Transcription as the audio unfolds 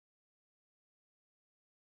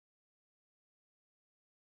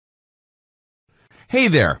Hey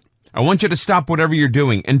there. I want you to stop whatever you're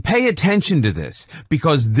doing and pay attention to this,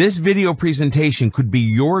 because this video presentation could be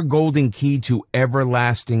your golden key to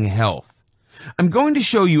everlasting health. I'm going to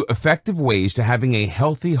show you effective ways to having a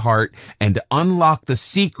healthy heart and unlock the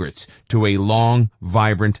secrets to a long,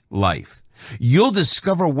 vibrant life. You'll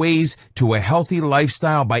discover ways to a healthy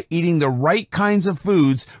lifestyle by eating the right kinds of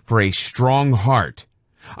foods for a strong heart.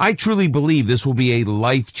 I truly believe this will be a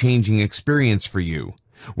life-changing experience for you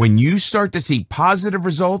when you start to see positive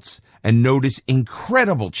results and notice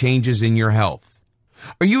incredible changes in your health.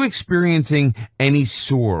 Are you experiencing any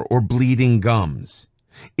sore or bleeding gums?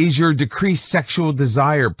 Is your decreased sexual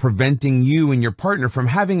desire preventing you and your partner from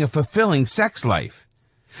having a fulfilling sex life?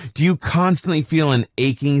 Do you constantly feel an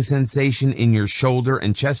aching sensation in your shoulder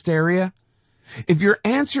and chest area? If your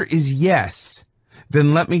answer is yes,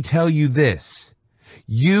 then let me tell you this.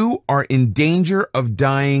 You are in danger of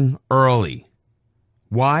dying early.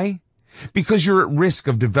 Why? Because you're at risk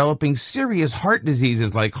of developing serious heart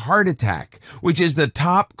diseases like heart attack, which is the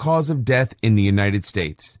top cause of death in the United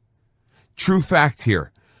States. True fact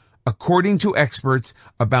here. According to experts,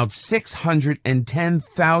 about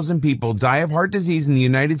 610,000 people die of heart disease in the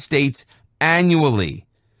United States annually.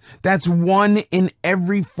 That's 1 in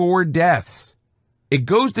every 4 deaths. It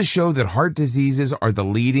goes to show that heart diseases are the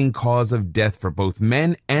leading cause of death for both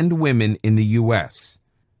men and women in the U.S.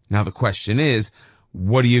 Now the question is,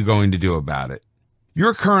 what are you going to do about it?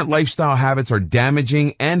 Your current lifestyle habits are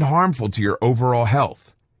damaging and harmful to your overall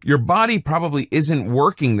health. Your body probably isn't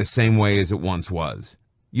working the same way as it once was.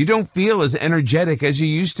 You don't feel as energetic as you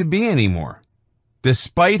used to be anymore.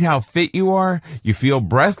 Despite how fit you are, you feel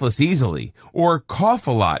breathless easily or cough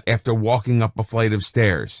a lot after walking up a flight of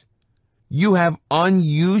stairs. You have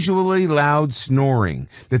unusually loud snoring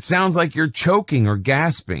that sounds like you're choking or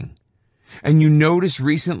gasping. And you notice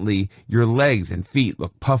recently your legs and feet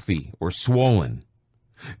look puffy or swollen.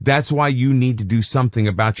 That's why you need to do something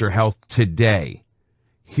about your health today.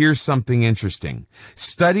 Here's something interesting.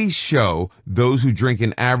 Studies show those who drink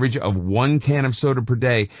an average of 1 can of soda per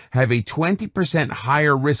day have a 20%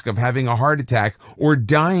 higher risk of having a heart attack or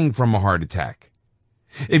dying from a heart attack.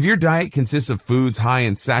 If your diet consists of foods high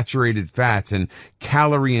in saturated fats and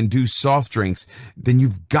calorie-induced soft drinks, then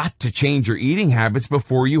you've got to change your eating habits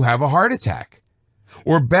before you have a heart attack.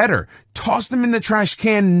 Or better, toss them in the trash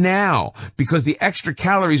can now, because the extra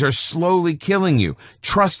calories are slowly killing you.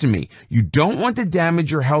 Trust me, you don't want to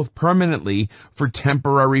damage your health permanently for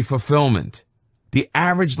temporary fulfillment. The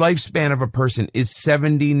average lifespan of a person is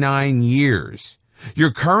 79 years.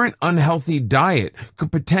 Your current unhealthy diet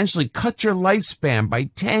could potentially cut your lifespan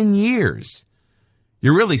by 10 years.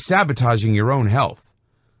 You're really sabotaging your own health.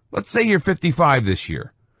 Let's say you're 55 this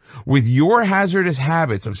year. With your hazardous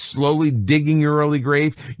habits of slowly digging your early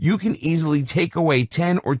grave, you can easily take away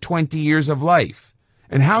 10 or 20 years of life.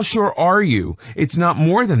 And how sure are you it's not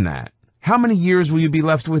more than that? How many years will you be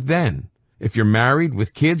left with then? If you're married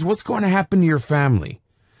with kids, what's going to happen to your family?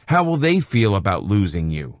 How will they feel about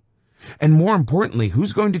losing you? And more importantly,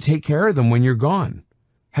 who's going to take care of them when you're gone?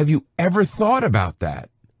 Have you ever thought about that?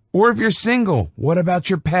 Or if you're single, what about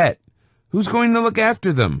your pet? Who's going to look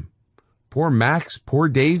after them? Poor Max, poor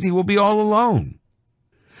Daisy will be all alone.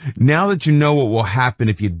 Now that you know what will happen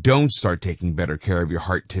if you don't start taking better care of your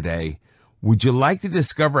heart today, would you like to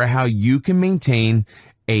discover how you can maintain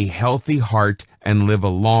a healthy heart and live a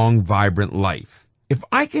long, vibrant life? If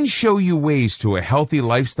I can show you ways to a healthy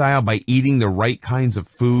lifestyle by eating the right kinds of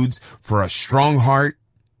foods for a strong heart,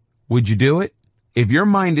 would you do it? If your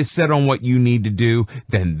mind is set on what you need to do,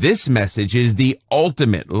 then this message is the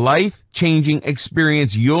ultimate life-changing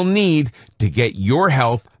experience you'll need to get your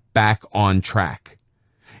health back on track.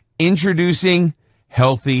 Introducing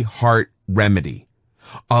Healthy Heart Remedy,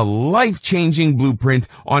 a life-changing blueprint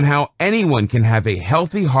on how anyone can have a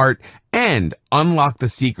healthy heart and unlock the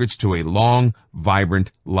secrets to a long,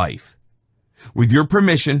 vibrant life. With your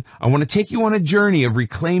permission, I want to take you on a journey of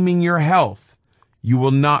reclaiming your health. You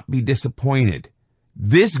will not be disappointed.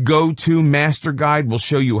 This go-to master guide will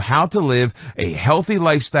show you how to live a healthy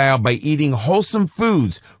lifestyle by eating wholesome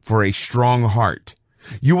foods for a strong heart.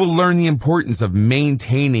 You will learn the importance of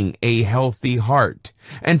maintaining a healthy heart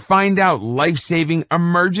and find out life-saving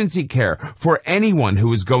emergency care for anyone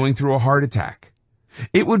who is going through a heart attack.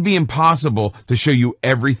 It would be impossible to show you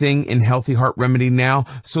everything in Healthy Heart Remedy now,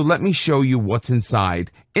 so let me show you what's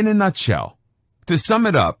inside in a nutshell. To sum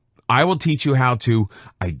it up, I will teach you how to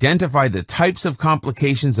identify the types of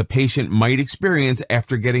complications a patient might experience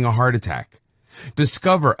after getting a heart attack,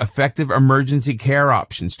 discover effective emergency care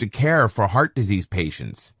options to care for heart disease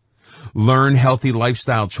patients, learn healthy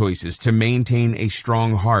lifestyle choices to maintain a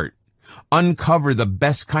strong heart, Uncover the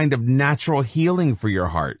best kind of natural healing for your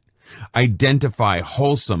heart. Identify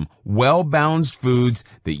wholesome, well-balanced foods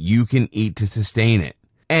that you can eat to sustain it.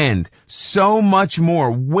 And so much more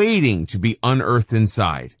waiting to be unearthed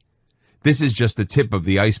inside. This is just the tip of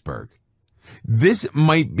the iceberg. This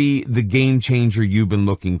might be the game changer you've been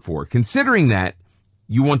looking for, considering that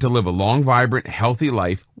you want to live a long, vibrant, healthy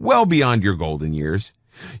life well beyond your golden years.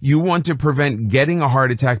 You want to prevent getting a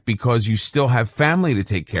heart attack because you still have family to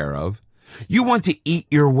take care of. You want to eat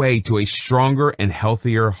your way to a stronger and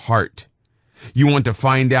healthier heart. You want to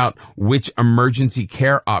find out which emergency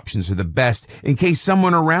care options are the best in case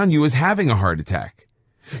someone around you is having a heart attack.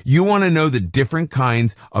 You want to know the different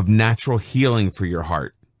kinds of natural healing for your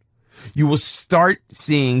heart. You will start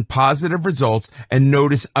seeing positive results and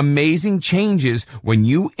notice amazing changes when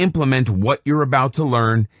you implement what you're about to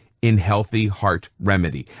learn in Healthy Heart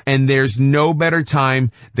Remedy. And there's no better time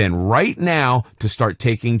than right now to start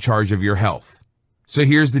taking charge of your health. So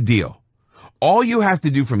here's the deal. All you have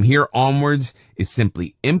to do from here onwards is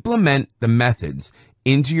simply implement the methods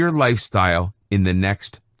into your lifestyle in the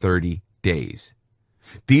next 30 days.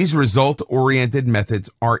 These result-oriented methods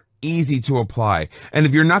are easy to apply, and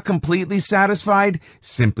if you're not completely satisfied,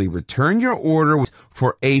 simply return your order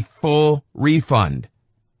for a full refund.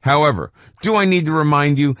 However, do I need to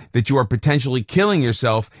remind you that you are potentially killing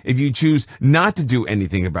yourself if you choose not to do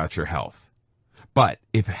anything about your health? But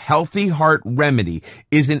if Healthy Heart Remedy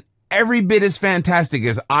isn't every bit as fantastic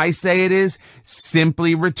as I say it is,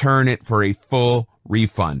 simply return it for a full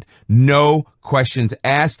refund. No questions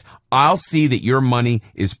asked. I'll see that your money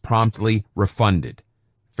is promptly refunded.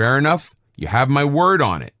 Fair enough? You have my word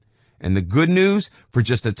on it. And the good news, for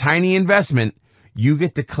just a tiny investment, you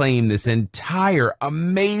get to claim this entire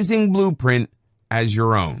amazing blueprint as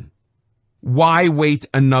your own. Why wait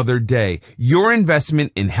another day? Your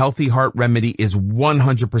investment in Healthy Heart Remedy is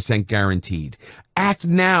 100% guaranteed. Act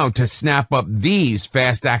now to snap up these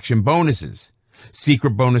fast action bonuses.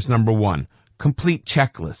 Secret bonus number 1, complete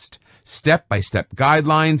checklist. Step-by-step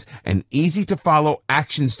guidelines and easy-to-follow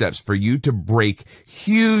action steps for you to break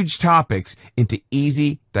huge topics into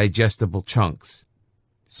easy, digestible chunks.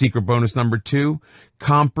 Secret bonus number 2,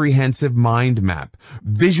 comprehensive mind map.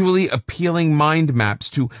 Visually appealing mind maps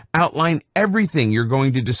to outline everything you're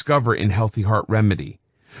going to discover in Healthy Heart Remedy.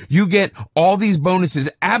 You get all these bonuses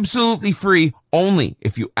absolutely free only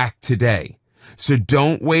if you act today. So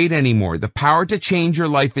don't wait anymore. The power to change your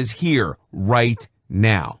life is here right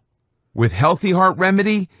now. With Healthy Heart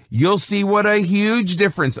Remedy, you'll see what a huge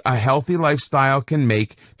difference a healthy lifestyle can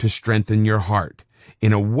make to strengthen your heart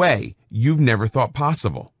in a way you've never thought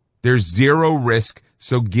possible. There's zero risk,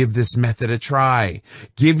 so give this method a try.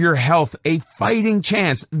 Give your health a fighting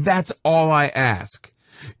chance. That's all I ask.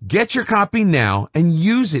 Get your copy now and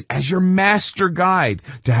use it as your master guide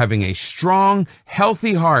to having a strong,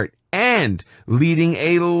 healthy heart and leading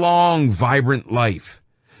a long, vibrant life.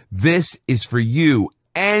 This is for you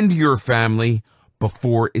and your family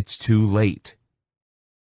before it's too late.